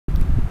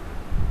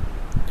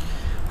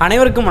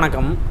அனைவருக்கும்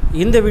வணக்கம்.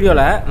 இந்த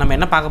வீடியோவில் நம்ம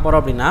என்ன பார்க்க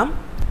போகிறோம் அப்படின்னா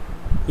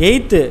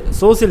 8th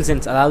சோசியல்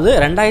சயின்ஸ், அதாவது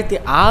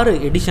 2006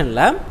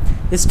 எடிஷனில்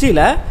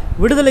ஹிஸ்ட்ரியில்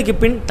விடுதலைக்கு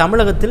பின்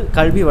தமிழகத்தில்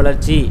கல்வி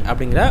வளர்ச்சி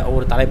அப்படிங்கிற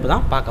ஒரு தலைப்பு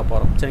தான் பார்க்க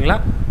போகிறோம். சரிங்களா?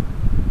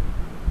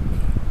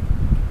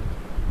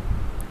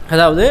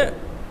 அதாவது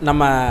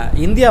நம்ம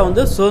இந்தியா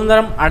வந்து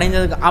சுதந்திரம்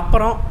அடைந்ததுக்கு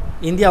அப்புறம்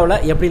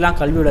இந்தியாவில் எப்படிலாம்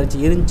கல்வி வளர்ச்சி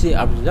இருந்துச்சு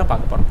அப்படின்னு தான்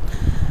பார்க்க போகிறோம்.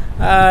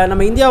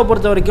 நம்ம இந்தியாவை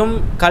பொறுத்த வரைக்கும்,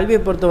 கல்வியை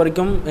பொறுத்த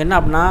வரைக்கும் என்ன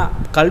அப்படின்னா,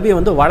 கல்வியை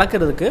வந்து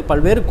வளர்க்குறதுக்கு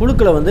பல்வேறு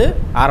குழுக்களை வந்து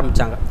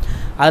ஆரம்பித்தாங்க.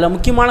 அதில்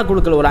முக்கியமான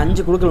குழுக்கள் ஒரு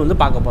 5 குழுக்கள் வந்து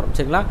பார்க்க போகிறோம்.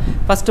 சரிங்களா?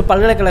 ஃபஸ்ட்டு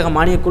பல்கலைக்கழக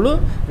மானியக்குழு,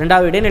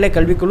 2வது இடைநிலை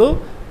கல்விக்குழு,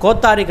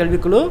 கோத்தாரி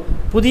கல்விக்குழு,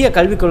 புதிய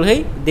கல்விக் கொள்கை,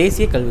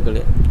 தேசிய கல்விக்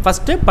கொள்கை.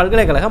 ஃபஸ்ட்டு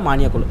பல்கலைக்கழக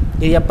மானியக்குழு.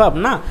 இது எப்போ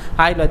அப்படின்னா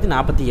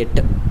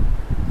 1948.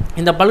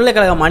 இந்த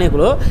பல்கலைக்கழக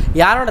மானியக்குழு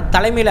யாரோட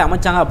தலைமையில்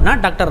அமைச்சாங்க அப்படின்னா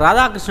டாக்டர்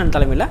ராதாகிருஷ்ணன்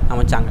தலைமையில்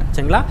அமைச்சாங்க.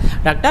 சரிங்களா?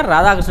 டாக்டர்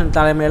ராதாகிருஷ்ணன்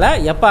தலைமையில்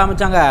எப்போ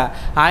அமைச்சாங்க?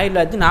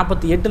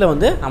 1948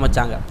 வந்து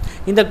அமைச்சாங்க.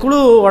 இந்த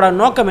குழுவோட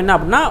நோக்கம் என்ன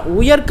அப்படின்னா,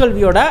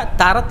 உயர்கல்வியோட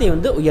தரத்தை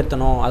வந்து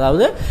உயர்த்தணும்,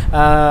 அதாவது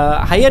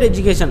ஹையர்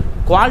எஜுகேஷன்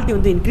குவாலிட்டி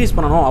வந்து இன்க்ரீஸ்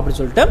பண்ணணும் அப்படின்னு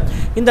சொல்லிட்டு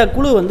இந்த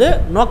குழு வந்து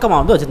நோக்கமாக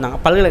வந்து வச்சுருந்தாங்க.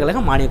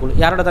 பல்கலைக்கழக மானியக்குழு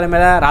யாரோட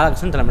தலைமையில்?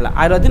 ராதாகிருஷ்ணன் தலைமையில்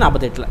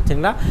 1948.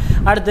 சரிங்களா?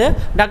 அடுத்து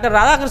டாக்டர்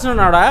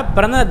ராதாகிருஷ்ணனோட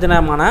பிறந்த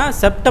தினமான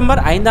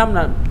செப்டம்பர் 5ஆம்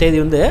தேதி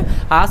வந்து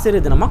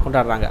ஆசிரியர் தினமாக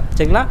கொண்டாடுறாங்க.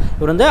 சரிங்களா?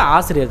 இவர் வந்து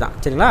ஆசிரியர் தான்.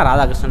 சரிங்களா?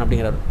 ராதாகிருஷ்ணன்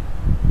அப்படிங்கிறவர்.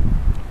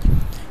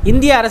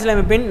 இந்திய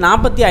அரசியலமைப்பின்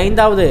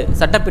 45வது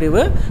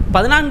சட்டப்பிரிவு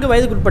 14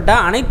 வயதுக்குட்பட்ட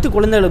அனைத்து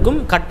குழந்தைகளுக்கும்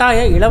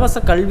கட்டாய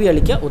இலவச கல்வி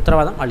அளிக்க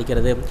உத்தரவாதம்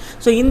அளிக்கிறது.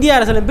 ஸோ இந்திய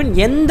அரசியலமைப்பின்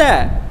எந்த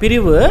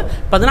பிரிவு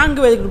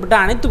 14 வயதுக்குட்பட்ட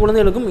அனைத்து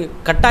குழந்தைகளுக்கும்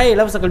கட்டாய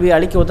இலவச கல்வி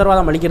அளிக்க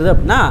உத்தரவாதம் அளிக்கிறது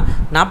அப்படின்னா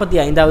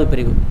 45வது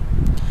பிரிவு.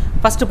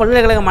 ஃபஸ்ட்டு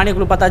பல்கலைக்கழக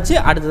மானியக்குழு பார்த்தாச்சு.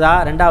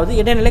 அடுத்ததாக 2வது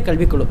இடைநிலை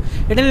கல்விக்குழு.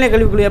 இடைநிலை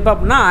கல்விக்குழு எப்போ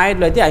அப்படின்னா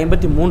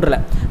 1953.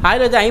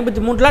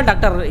 1953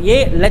 டாக்டர் ஏ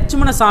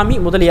லட்சுமணசாமி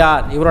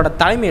முதலியார் இவரோட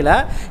தலைமையில்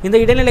இந்த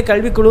இடைநிலை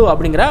கல்விக்குழு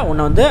அப்படிங்கிற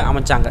ஒன்று வந்து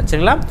அமைச்சாங்க.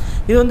 சரிங்களா?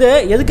 இது வந்து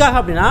எதுக்காக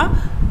அப்படின்னா,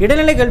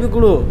 இடைநிலை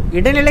கல்விக்குழு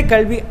இடைநிலை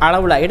கல்வி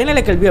அளவில்,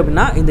 இடைநிலை கல்வி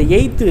அப்படின்னா இந்த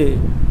 8th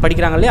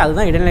படிக்கிறாங்க இல்லையா,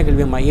 அதுதான் இடைநிலை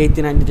கல்வி. 8th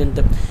 9th 10th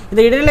இந்த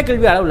இடைநிலை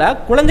கல்வி அளவில்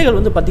குழந்தைகள்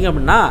வந்து பார்த்திங்க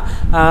அப்படின்னா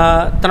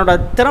தன்னோட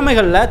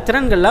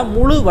திறன்களில்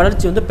முழு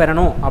வளர்ச்சி வந்து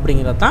பெறணும்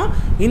அப்படிங்கிறது தான்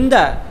இந்த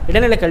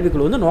இடைநிலை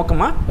கல்விக்குழு வந்து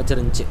நோக்கமாக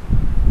வச்சுருந்துச்சு.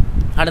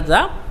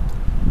 அடுத்ததாக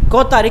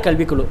கோத்தாரி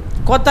கல்விக்குழு.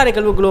 கோத்தாரி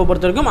கல்விக்குழுவை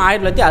பொறுத்த வரைக்கும்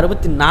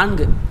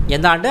 1964.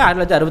 எந்த ஆண்டு?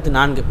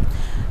 1964.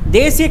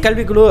 தேசிய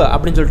கல்விக்குழு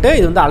அப்படின்னு சொல்லிட்டு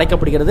இது வந்து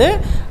அழைக்கப்படுகிறது.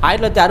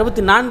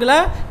 1964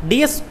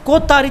 டிஎஸ்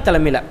கோத்தாரி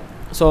தலைமையில்.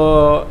 ஸோ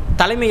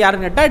தலைமை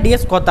யாருன்னு கேட்டால்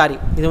டிஎஸ் கோத்தாரி.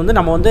 இது வந்து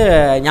நம்ம வந்து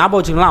ஞாபகம்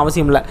வச்சுக்கலாம்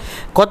அவசியம் இல்லை.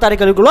 கோத்தாரி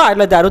கல்விக்குழு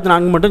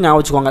 1964 மட்டும்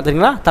ஞாபகம் வச்சுக்கோங்க.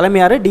 சரிங்களா? தலைமை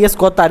யார்?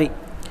 டிஎஸ் கோத்தாரி.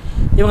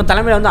 இவங்க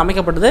தலைமையில் வந்து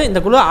அமைக்கப்பட்டது. இந்த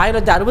குழு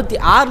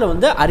 1966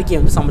 வந்து அறிக்கையை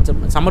வந்து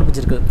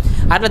சமர்ப்பிச்சிருக்குது.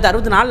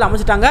 1964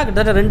 அமைச்சிட்டாங்க.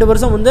 கிட்டத்தட்ட 2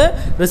 வருஷம் வந்து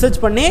ரிசர்ச்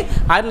பண்ணி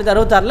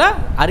 1966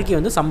 அறிக்கை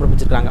வந்து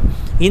சமர்ப்பிச்சிருக்காங்க.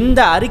 இந்த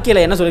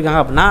அறிக்கையில் என்ன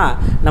சொல்லியிருக்காங்க அப்படின்னா,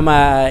 நம்ம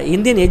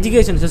இந்தியன்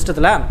எஜுகேஷன்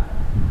சிஸ்டத்தில்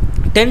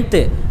 10th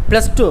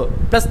 +2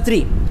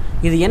 +3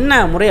 இது என்ன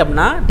முறை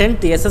அப்படின்னா,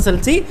 10th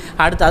SSLC,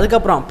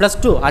 அதுக்கப்புறம்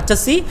 +2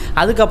 HSC,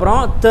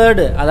 அதுக்கப்புறம்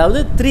 3rd அதாவது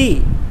 3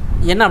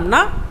 என்ன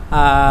அப்படின்னா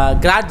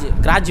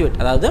கிராஜுவேட்,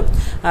 அதாவது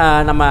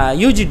நம்ம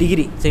யூஜி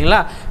டிகிரி. சரிங்களா?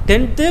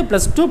 10th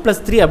 +2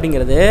 +3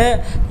 அப்படிங்கிறது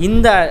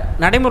இந்த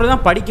நடைமுறை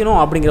தான் படிக்கணும்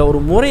அப்படிங்கிற ஒரு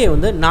முறையை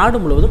வந்து நாடு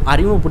முழுவதும்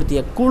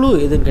அறிமுகப்படுத்திய குழு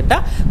எதுன்னு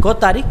கேட்டால்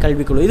கோத்தாரி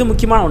கல்விக்குழு. இது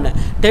முக்கியமான ஒன்று.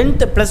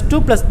 10th +2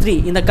 +3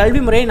 இந்த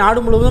கல்வி முறையை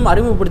நாடு முழுவதும்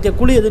அறிமுகப்படுத்திய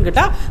குழு எதுன்னு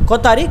கேட்டால்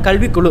கோத்தாரி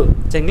கல்விக்குழு.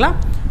 சரிங்களா?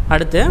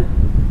 அடுத்து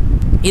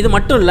இது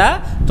மட்டும் இல்லை,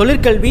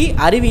 தொழிற்கல்வி,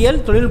 அறிவியல்,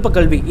 தொழில்நுட்ப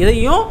கல்வி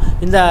இதையும்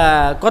இந்த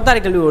கோத்தாரி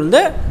கல்வி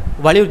வந்து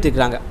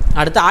வலியுறுத்திக்கிறாங்க.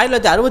 அடுத்து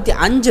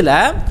 1965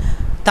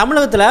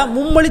 தமிழகத்தில்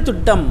மும்மொழி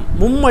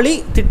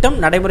திட்டம்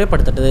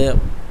நடைமுறைப்படுத்தப்பட்டது.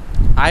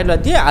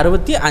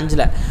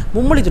 1965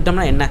 மும்மொழி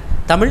திட்டம்னா என்ன?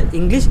 தமிழ்,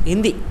 இங்கிலீஷ்,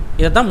 ஹிந்தி,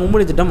 இதை தான்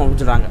மும்மொழி திட்டம்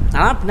அப்படின்னு சொல்கிறாங்க.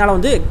 ஆனால் பின்னால்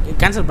வந்து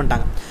கேன்சல்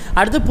பண்ணிட்டாங்க.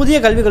 அடுத்து புதிய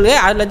கல்விக் கொள்கை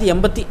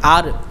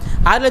 1986.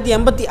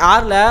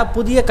 1986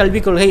 புதிய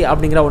கல்விக் கொள்கை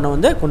அப்படிங்கிற ஒன்று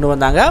வந்து கொண்டு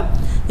வந்தாங்க.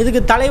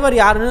 இதுக்கு தலைவர்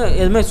யாருன்னு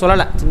எதுவுமே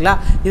சொல்லலை. சரிங்களா?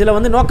 இதில்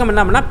வந்து நோக்கம்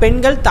என்ன அப்படின்னா,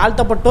 பெண்கள்,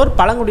 தாழ்த்தப்பட்டோர்,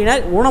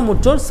 பழங்குடியினர்,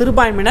 ஊனமுற்றோர்,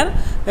 சிறுபான்மையினர்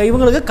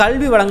இவங்களுக்கு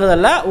கல்வி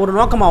வழங்குவதில் ஒரு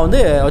நோக்கமாக வந்து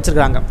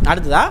வச்சுருக்காங்க.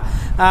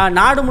 அடுத்ததாக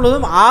நாடு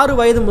முழுவதும் 6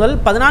 வயது முதல்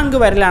 14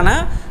 வரையிலான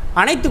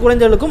அனைத்து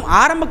குழந்தைகளுக்கும்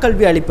ஆரம்ப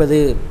கல்வி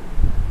அளிப்பது.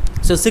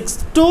 ஸோ 6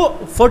 to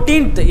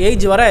 14th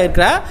ஏஜ் வரை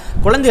இருக்கிற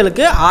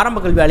குழந்தைகளுக்கு ஆரம்ப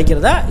கல்வி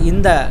அளிக்கிறத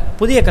இந்த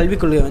புதிய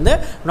கல்விக் கொள்கையை வந்து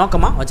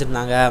நோக்கமாக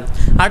வச்சுருந்தாங்க.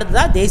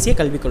 அடுத்ததாக தேசிய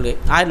கல்விக் கொள்கை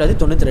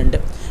 1992.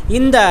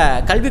 இந்த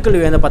கல்விக்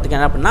கொள்கை வந்து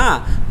பார்த்திங்கன்னா அப்படின்னா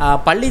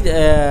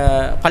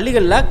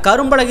பள்ளிகளில்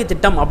கரும்பலகை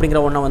திட்டம்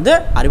அப்படிங்கிற ஒன்றை வந்து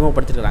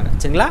அறிமுகப்படுத்திருக்கிறாங்க.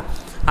 சரிங்களா?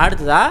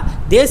 அடுத்ததாக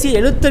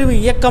தேசிய எழுத்தறிவு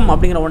இயக்கம்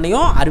அப்படிங்கிற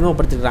ஒன்றையும்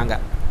அறிமுகப்படுத்திருக்கிறாங்க.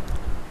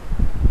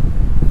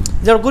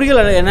 இதோட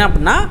குறிகள் என்ன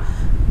அப்படின்னா,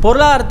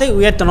 பொருளாதாரத்தை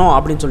உயர்த்தணும்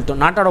அப்படின்னு சொல்லிட்டு,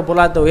 நாட்டோட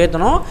பொருளாதாரத்தை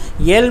உயர்த்தணும்,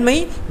 ஏழ்மை,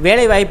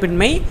 வேலை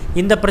வாய்ப்பின்மை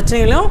இந்த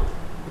பிரச்சனைகளையும்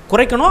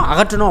குறைக்கணும்,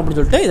 அகற்றணும் அப்படின்னு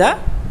சொல்லிட்டு இதை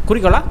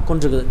குறிக்கோளாக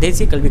கொண்டிருக்குது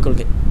தேசிய கல்விக்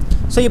கொள்கை.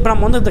 ஸோ இப்போ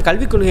நம்ம வந்து இந்த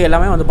கல்விக் கொள்கை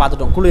எல்லாமே வந்து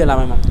பார்த்துட்டோம், குழு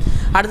எல்லாமே.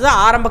 அடுத்தது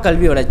ஆரம்ப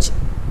கல்வி வளர்ச்சி.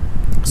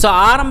 ஸோ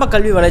ஆரம்ப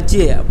கல்வி வளர்ச்சி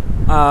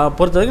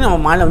பொறுத்த வரைக்கும்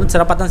நம்ம மாநிலம் வந்து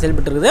சிறப்பாக தான்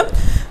செயல்பட்டு இருக்குது.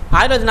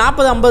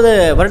 1940-50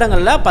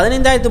 வருடங்களில்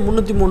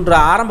 15,303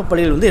 ஆரம்ப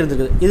பள்ளிகள் வந்து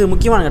இருந்திருக்குது. இது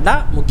முக்கியமான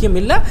கேட்டால் முக்கியம்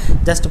இல்லை,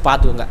 ஜஸ்ட்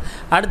பார்த்துக்கோங்க.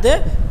 அடுத்து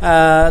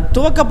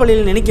துவக்க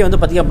பள்ளிகளின் எண்ணிக்கை வந்து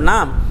பார்த்திங்க அப்படின்னா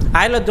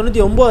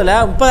 1999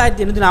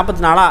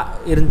 30,844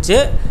 இருந்துச்சு.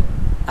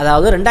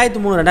 அதாவது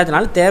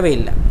 2003-2004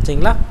 தேவையில்லை.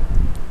 சரிங்களா?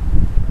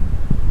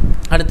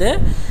 அடுத்து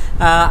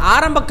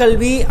ஆரம்ப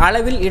கல்வி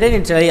அளவில்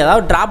இடைநிற்றலை,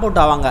 அதாவது ட்ராப் அவுட்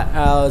ஆவாங்க,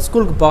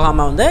 ஸ்கூலுக்கு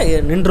போகாமல் வந்து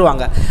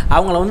நின்றுவாங்க.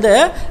 அவங்கள வந்து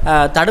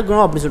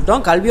தடுக்கணும் அப்படின்னு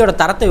சொல்லிட்டோம், கல்வியோட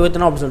தரத்தை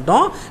உயர்த்தணும் அப்படின்னு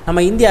சொல்லிட்டோம்.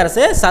 நம்ம இந்திய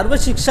அரசு சர்வ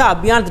சிக்ஷா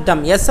அபியான்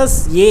திட்டம்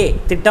SSA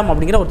திட்டம்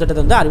அப்படிங்கிற ஒரு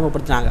திட்டத்தை வந்து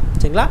அறிமுகப்படுத்தினாங்க.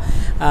 சரிங்களா?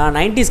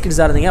 90s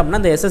கிட்ஸாக இருந்தீங்க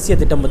அப்படின்னா இந்த SSA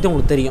திட்டம் பற்றி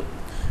உங்களுக்கு தெரியும்.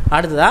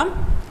 அடுத்ததான்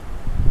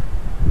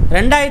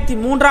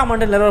 2003ஆம்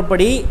ஆண்டு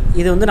நிலவரப்படி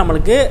இது வந்து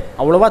நம்மளுக்கு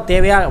அவ்வளோவா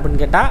தேவையா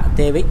அப்படின்னு கேட்டால்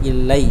தேவை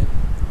இல்லை.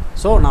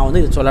 ஸோ நான்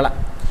வந்து இது சொல்லலை.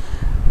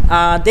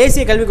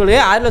 தேசிய கல்விக் கொள்கை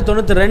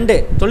 1992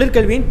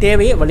 தொழிற்கல்வியின்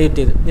தேவையை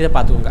வலியுறுத்தியது. இதை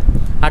பார்த்துக்கோங்க.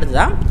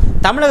 அடுத்ததான்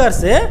தமிழக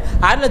அரசு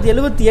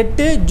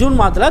 1978 ஜூன்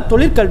மாதத்தில்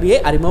தொழிற்கல்வியை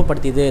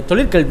அறிமுகப்படுத்தியது.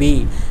 தொழிற்கல்வி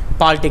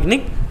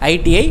பாலிடெக்னிக்,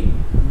 ITI,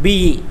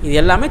 BE இது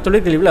எல்லாமே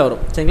தொழிற்கல்வியில்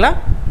வரும். சரிங்களா?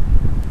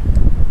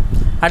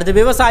 அடுத்து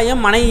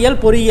விவசாயம்,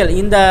 மனையியல், பொறியியல்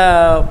இந்த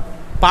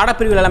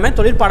பாடப்பிரிவுகள் எல்லாமே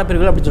தொழில்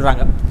பாடப்பிரிவுகள் அப்படின்னு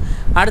சொல்கிறாங்க.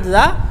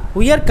 அடுத்ததாக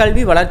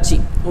உயர்கல்வி வளர்ச்சி.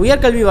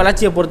 உயர்கல்வி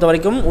வளர்ச்சியை பொறுத்த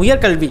வரைக்கும்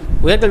உயர்கல்வி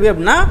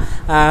அப்படின்னா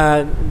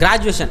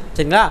கிராஜுவேஷன்.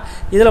 சரிங்களா?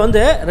 இதில்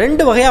வந்து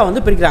 2 வகையாக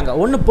வந்து பிரிக்கிறாங்க.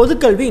 ஒன்று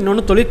பொதுக்கல்வி,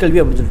 இன்னொன்று தொழிற்கல்வி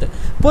அப்படின்னு சொல்லிட்டு.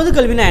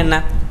 பொதுக்கல்வினா என்ன?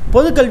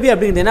 பொதுக்கல்வி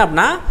அப்படிங்கிறது என்ன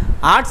அப்படின்னா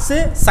ஆர்ட்ஸு,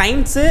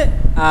 சயின்ஸு,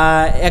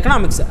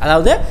 எக்கனாமிக்ஸ்,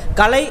 அதாவது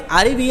கலை,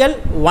 அறிவியல்,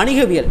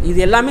 வணிகவியல் இது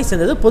எல்லாமே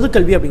சேர்ந்தது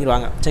பொதுக்கல்வி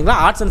அப்படிங்கிறாங்க. சரிங்களா?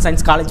 ஆர்ட்ஸ் அண்ட்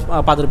சயின்ஸ் காலேஜ்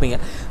பார்த்துருப்பீங்க.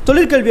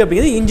 தொழிற்கல்வி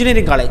அப்படிங்கிறது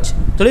இன்ஜினியரிங் காலேஜ்.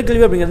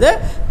 தொழிற்கல்வி அப்படிங்கிறது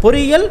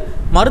பொறியியல்,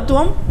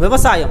 மருத்துவம்,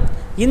 விவசாயம்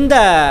இந்த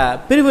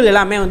பிரிவுகள்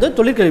எல்லாமே வந்து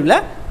தொழிற்கல்வியில்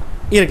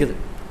இருக்குது.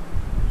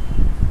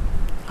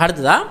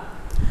 அடுத்ததாக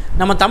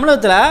நம்ம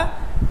தமிழகத்தில்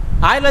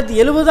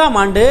 1970ஆம்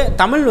ஆண்டு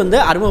தமிழ் வந்து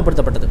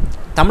அறிமுகப்படுத்தப்பட்டது.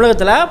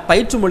 தமிழகத்தில்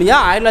பயிற்று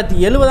மொழியாக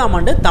 1970ஆம்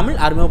ஆண்டு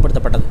தமிழ்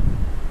அறிமுகப்படுத்தப்பட்டது.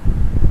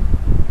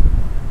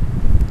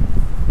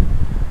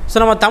 ஸோ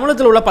நம்ம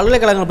தமிழகத்தில் உள்ள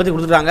பல்கலைக்கழகங்களை பற்றி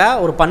கொடுத்துருக்காங்க.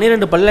 ஒரு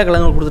 12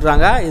 பல்கலைக்கழகங்கள்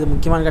கொடுத்துருக்காங்க. இது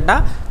முக்கியமானு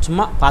கேட்டால்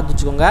சும்மா பார்த்து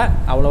வச்சுக்கோங்க,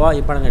 அவ்வளோவா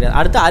இப்போ கிடையாது.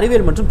 அடுத்து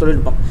அறிவியல் மற்றும்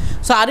தொழில்நுட்பம்.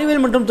 ஸோ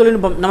அறிவியல் மற்றும்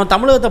தொழில்நுட்பம் நம்ம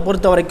தமிழகத்தை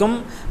பொறுத்த வரைக்கும்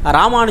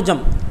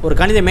ராமானுஜம் ஒரு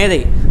கணித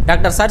மேதை,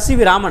 doctor sir C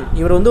V Raman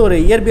இவர் வந்து ஒரு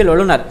இயற்பியல்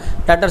வல்லுநர்,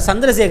 டாக்டர்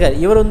சந்திரசேகர்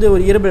இவர் வந்து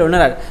ஒரு இயற்பியல்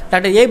வல்லுநர்,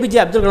 டாக்டர் APJ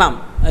அப்துல் கலாம்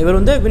இவர்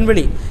வந்து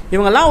விண்வெளி,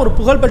 இவங்கெல்லாம் ஒரு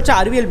புகழ்பெற்ற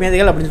அறிவியல்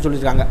மேதைகள் அப்படின்னு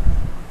சொல்லியிருக்காங்க.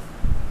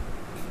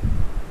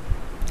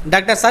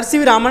 Doctor sir C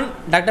V Raman,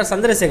 doctor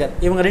Chandrasekhar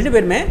இவங்க 2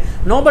 பேருமே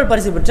நோபல்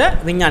பரிசு பெற்ற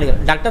விஞ்ஞானிகள்.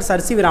 Doctor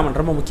sir C V Raman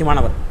ரொம்ப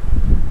முக்கியமானவர்.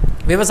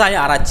 விவசாய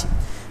ஆராய்ச்சி.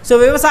 ஸோ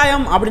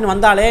விவசாயம் அப்படின்னு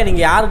வந்தாலே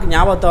நீங்கள் யாருக்கு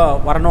ஞாபகத்தை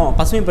வரணும்?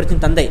 பசுமை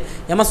புரட்சியின் தந்தை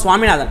MS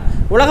சுவாமிநாதன்.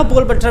 உலக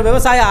புகழ்பெற்ற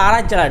விவசாய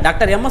ஆராய்ச்சியாளர்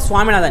டாக்டர் MS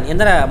சுவாமிநாதன்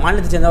எந்த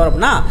மாநிலத்தை சேர்ந்தவர்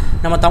அப்படின்னா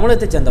நம்ம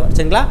தமிழகத்தை சேர்ந்தவர்.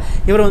 சரிங்களா?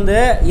 இவர் வந்து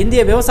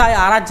இந்திய விவசாய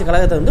ஆராய்ச்சி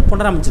கழகத்தை வந்து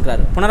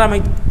புனரமைச்சிருக்காரு.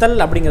 புனரமைத்தல்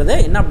அப்படிங்கிறது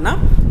என்ன அப்படின்னா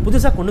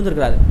புதுசாக கொண்டு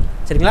வந்திருக்கிறாரு.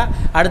 சரிங்களா?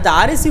 அடுத்து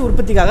அரிசி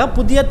உற்பத்திக்காக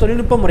புதிய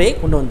தொழில்நுட்ப முறையை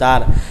கொண்டு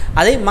வந்தார்.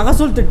 அதை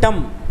மகசூல் திட்டம்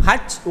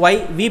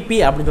HYVP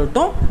அப்படின்னு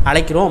சொல்லிட்டு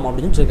அழைக்கிறோம்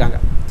அப்படின்னு சொல்லியிருக்காங்க.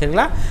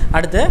 சரிங்களா?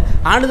 அடுத்து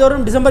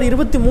ஆண்டுதோறும் டிசம்பர்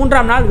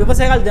 23ஆம் நாள்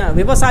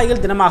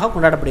விவசாயிகள் தினமாக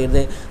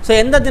கொண்டாடப்படுகிறது. ஸோ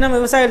எந்த தினம்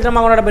விவசாயிகள்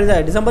தினமாக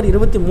கொண்டாடப்படுகிறது? டிசம்பர்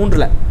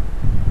 23.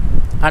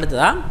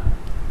 அடுத்ததாக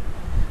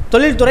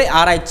தொழில்துறை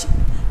ஆராய்ச்சி.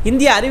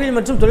 இந்திய அறிவியல்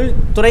மற்றும்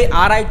தொழில்துறை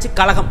ஆராய்ச்சி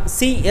கழகம்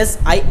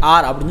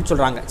CSIR அப்படின்னு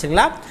சொல்கிறாங்க.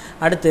 சரிங்களா?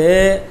 அடுத்து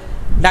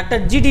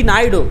டாக்டர் GT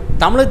நாயுடு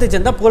தமிழகத்தை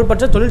சேர்ந்த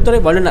புகழ்பெற்ற தொழில்துறை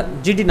வல்லுநர்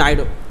GT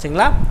நாயுடு.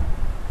 சரிங்களா?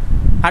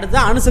 அடுத்து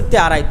அணுசக்தி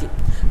ஆராய்ச்சி.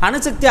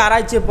 அணுசக்தி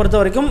ஆராய்ச்சியை பொறுத்த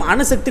வரைக்கும்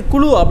அணுசக்தி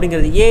குழு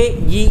அப்படிங்கிறது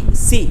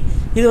AEC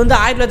இது வந்து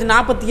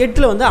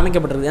 1948 வந்து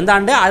அமைக்கப்பட்டிருக்கு. எந்த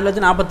ஆண்டு?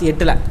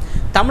 1948.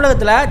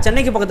 தமிழகத்தில்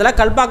சென்னைக்கு பக்கத்தில்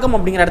கல்பாக்கம்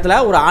அப்படிங்கிற இடத்துல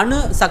ஒரு அணு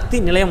சக்தி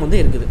நிலையம் வந்து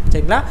இருக்குது.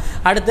 சரிங்களா?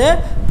 அடுத்து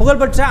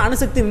புகழ்பெற்ற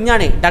அணுசக்தி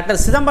விஞ்ஞானி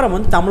டாக்டர் சிதம்பரம்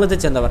வந்து தமிழகத்தை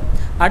சேர்ந்தவர்.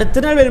 அடுத்து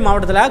திருநெல்வேலி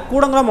மாவட்டத்தில்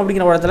கூடங்குளம்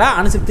அப்படிங்கிற இடத்துல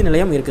அணுசக்தி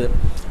நிலையம் இருக்குது.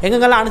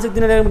 எங்கெங்கெல்லாம்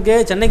அணுசக்தி நிலையம்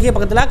இருக்குது? சென்னைக்கு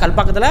பக்கத்தில்,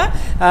 கல்பாக்கத்தில்,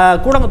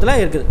 கூடங்குளத்தில்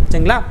இருக்குது.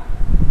 சரிங்களா?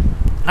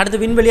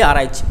 அடுத்து விண்வெளி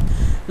ஆராய்ச்சி.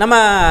 நம்ம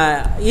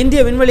இந்திய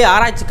விண்வெளி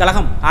ஆராய்ச்சி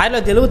கழகம்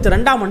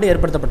 1972ஆம் ஆண்டு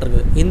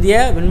ஏற்படுத்தப்பட்டிருக்குது. இந்திய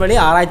விண்வெளி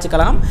ஆராய்ச்சி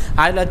கழகம்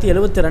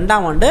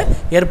 1972ஆம் ஆண்டு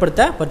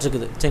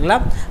ஏற்படுத்தப்பட்டிருக்குது. சரிங்களா?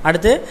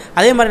 அடுத்து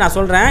அதே மாதிரி நான்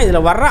சொல்கிறேன்,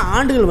 இதில் வர்ற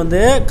ஆண்டுகள்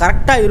வந்து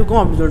கரெக்டாக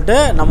இருக்கும் அப்படின்னு சொல்லிட்டு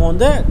நம்ம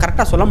வந்து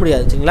கரெக்டாக சொல்ல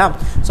முடியாது. சரிங்களா?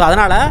 ஸோ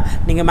அதனால்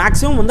நீங்கள்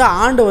மேக்ஸிமம் வந்து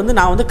ஆண்டு வந்து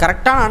நான் வந்து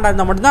கரெக்டான ஆண்டாக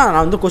இருந்தால் மட்டும்தான்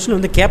நான் வந்து கொஸ்டின்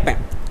வந்து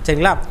கேட்பேன்.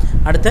 சரிங்களா?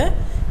 அடுத்து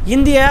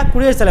இந்திய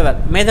குடியரசுத் தலைவர்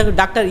மேதகு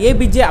டாக்டர்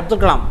APJ அப்துல்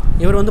கலாம்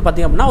இவர் வந்து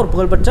பார்த்திங்க அப்படின்னா ஒரு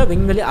புகழ்பெற்ற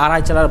விண்வெளி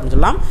ஆராய்ச்சியாளர் அப்படின்னு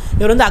சொல்லலாம்.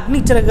 இவர் வந்து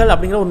அக்னிச்சிறகுகள்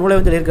அப்படிங்கிற ஒரு நூலை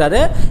வந்து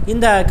இருக்கிறாரு.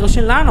 இந்த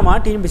கொஸ்டின்லாம் நம்ம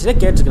TNPSசியில்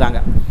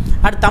கேட்டுருக்குறாங்க.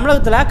 அடுத்து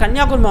தமிழகத்தில்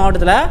கன்னியாகுமரி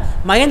மாவட்டத்தில்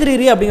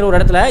மகேந்திரகிரி அப்படிங்கிற ஒரு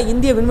இடத்துல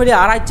இந்திய விண்வெளி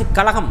ஆராய்ச்சி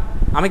கழகம்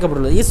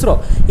அமைக்கப்பட்டுள்ளது.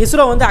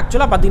 இஸ்ரோ வந்து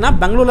ஆக்சுவலாக பார்த்திங்கன்னா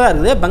பெங்களூரில்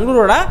இருக்குது.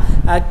 பெங்களூரோட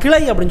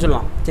கிளை அப்படின்னு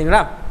சொல்லலாம்.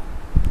 சரிங்களா?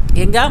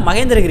 எங்கே?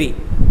 மகேந்திரகிரி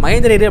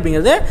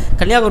அப்படிங்கிறது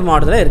கன்னியாகுமரி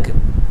மாவட்டத்தில் இருக்குது.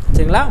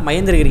 சரிங்களா?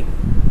 மகேந்திரகிரி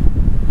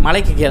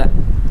மலைக்கு கீழே.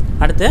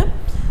 அடுத்து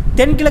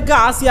தென்கிழக்கு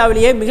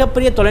ஆசியாவிலேயே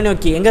மிகப்பெரிய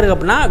தொலைநோக்கி எங்கே இருக்குது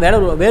அப்படின்னா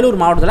வேலூர்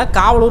மாவட்டத்தில்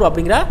காவலூர்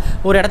அப்படிங்கிற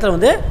ஒரு இடத்துல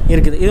வந்து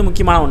இருக்குது. இது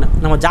முக்கியமான ஒன்று,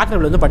 நம்ம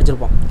ஜாக்கிரதையில் வந்து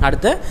படிச்சிருப்போம்.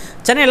 அடுத்து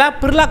சென்னையில்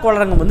பிர்லா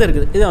கோளரங்கம் வந்து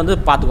இருக்குது, இதை வந்து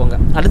பார்த்துக்கோங்க.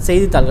 அடுத்து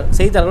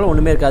செய்தித்தாள்கள்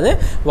ஒன்றுமே இருக்காது.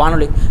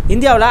 வானொலி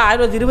இந்தியாவில்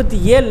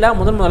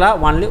 1927 முதலாக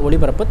வானொலி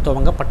ஒளிபரப்பு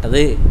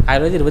துவங்கப்பட்டது.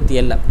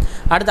 1927.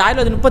 அடுத்து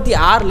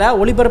 1936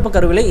 ஒளிபரப்பு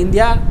கருவிகளை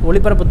இந்தியா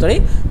ஒளிபரப்புத்துறை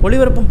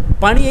ஒளிபரப்பும்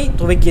பணியை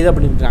துவக்கியது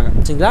அப்படின்றாங்க.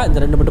 சரிங்களா, இந்த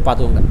ரெண்டு மட்டும்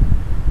பார்த்துக்கோங்க.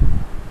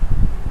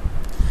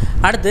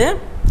 அடுத்து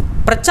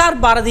பிரச்சார்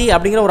பாரதி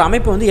அப்படிங்கிற ஒரு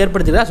அமைப்பு வந்து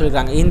ஏற்படுத்திதான்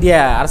சொல்லியிருக்காங்க இந்திய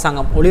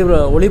அரசாங்கம்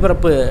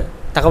ஒளிபரப்பு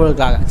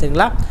தகவல்களுக்காக.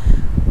 சரிங்களா.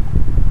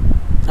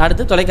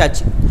 அடுத்து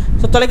தொலைக்காட்சி.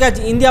 ஸோ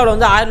தொலைக்காட்சி இந்தியாவில்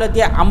வந்து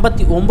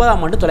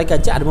 1959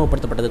 தொலைக்காட்சி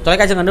அறிமுகப்படுத்தப்பட்டது.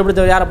 தொலைக்காட்சி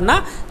கண்டுபிடித்தவர் யார் அப்படின்னா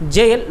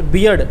ஜேஎல்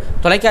பியர்டு.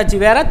 தொலைக்காட்சி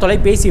வேறு,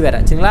 தொலைபேசி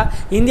வேறு. சரிங்களா.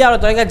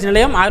 இந்தியாவில் தொலைக்காட்சி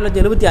நிலையம்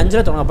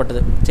 1975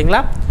 தொடங்கப்பட்டது.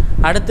 சரிங்களா.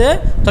 அடுத்து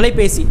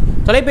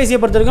தொலைபேசியை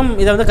பொறுத்த வரைக்கும்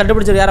இதை வந்து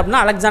கண்டுபிடிச்சது யார்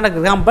அப்படின்னா அலெக்சாண்டர்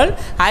கிரஹாம் பெல்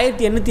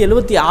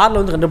 1876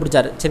 வந்து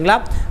கண்டுபிடிச்சார். சரிங்களா.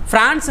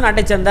 பிரான்ஸ்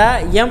நாட்டை சேர்ந்த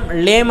எம்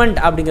லேமண்ட்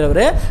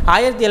அப்படிங்கிறவர்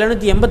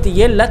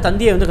 1787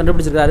 தந்தியை வந்து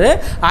கண்டுபிடிச்சிருக்காரு.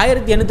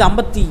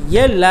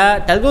 1857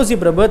 டல்கோசி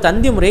பிரபு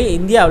தந்தி முறையை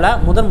இந்தியாவில்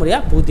முதன்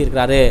முறையாக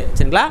புகுத்தியிருக்கிறாரு.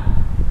 சரிங்களா.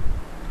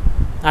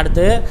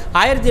 அடுத்து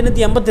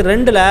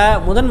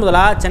 1882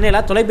 முதலாக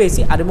சென்னையில்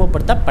தொலைபேசி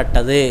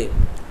அறிமுகப்படுத்தப்பட்டது.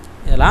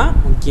 இதெல்லாம்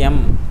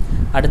முக்கியம்.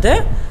 அடுத்து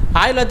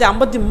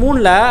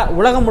 1953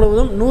 உலகம்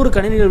முழுவதும் 100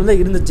 கணினிகள் வந்து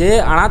இருந்துச்சு.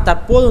 ஆனால்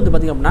தற்போது வந்து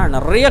பார்த்திங்க அப்படின்னா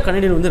நிறைய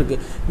கணினிகள் வந்து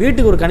இருக்குது.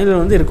 வீட்டுக்கு ஒரு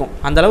கணினிகள் வந்து இருக்கும்,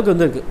 அந்த அளவுக்கு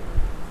வந்து இருக்குது.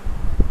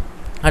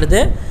 அடுத்து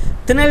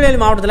திருநெல்வேலி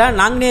மாவட்டத்தில்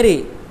நாங்குநேரி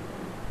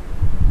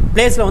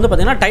பிளேஸில் வந்து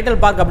பார்த்திங்கன்னா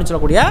டைட்டில் பார்க் அப்படின்னு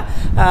சொல்லக்கூடிய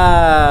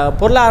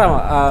பொருளாதார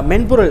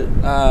மென்பொருள்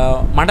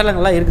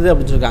மண்டலங்கள்லாம் இருக்குது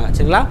அப்படின்னு சொல்லியிருக்காங்க.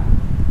 சரிங்களா.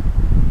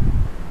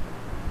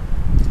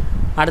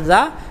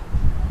 அடுத்ததாக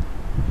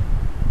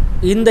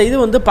இந்த இது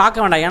வந்து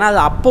பார்க்க வேண்டாம், ஏன்னா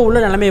அது அப்போ உள்ள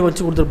நிலைமையை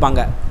வச்சு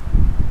கொடுத்துருப்பாங்க.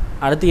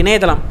 அடுத்து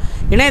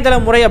இணையதள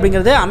முறை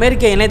அப்படிங்கிறது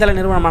அமெரிக்க இணையதள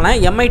நிறுவனமான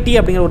MIT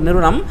அப்படிங்கிற ஒரு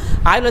நிறுவனம்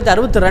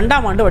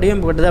 1962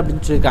 வடிவமைக்கப்பட்டது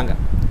அப்படின்னு சொல்லியிருக்காங்க.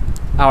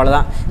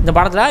 அவ்வளோதான். இந்த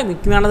பாடத்தில்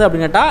முக்கியமானது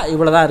அப்படின்னு கேட்டால்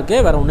இவ்வளோ தான்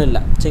இருக்குது, வேறு ஒன்றும்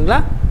இல்லை. சரிங்களா.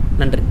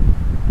 நன்றி.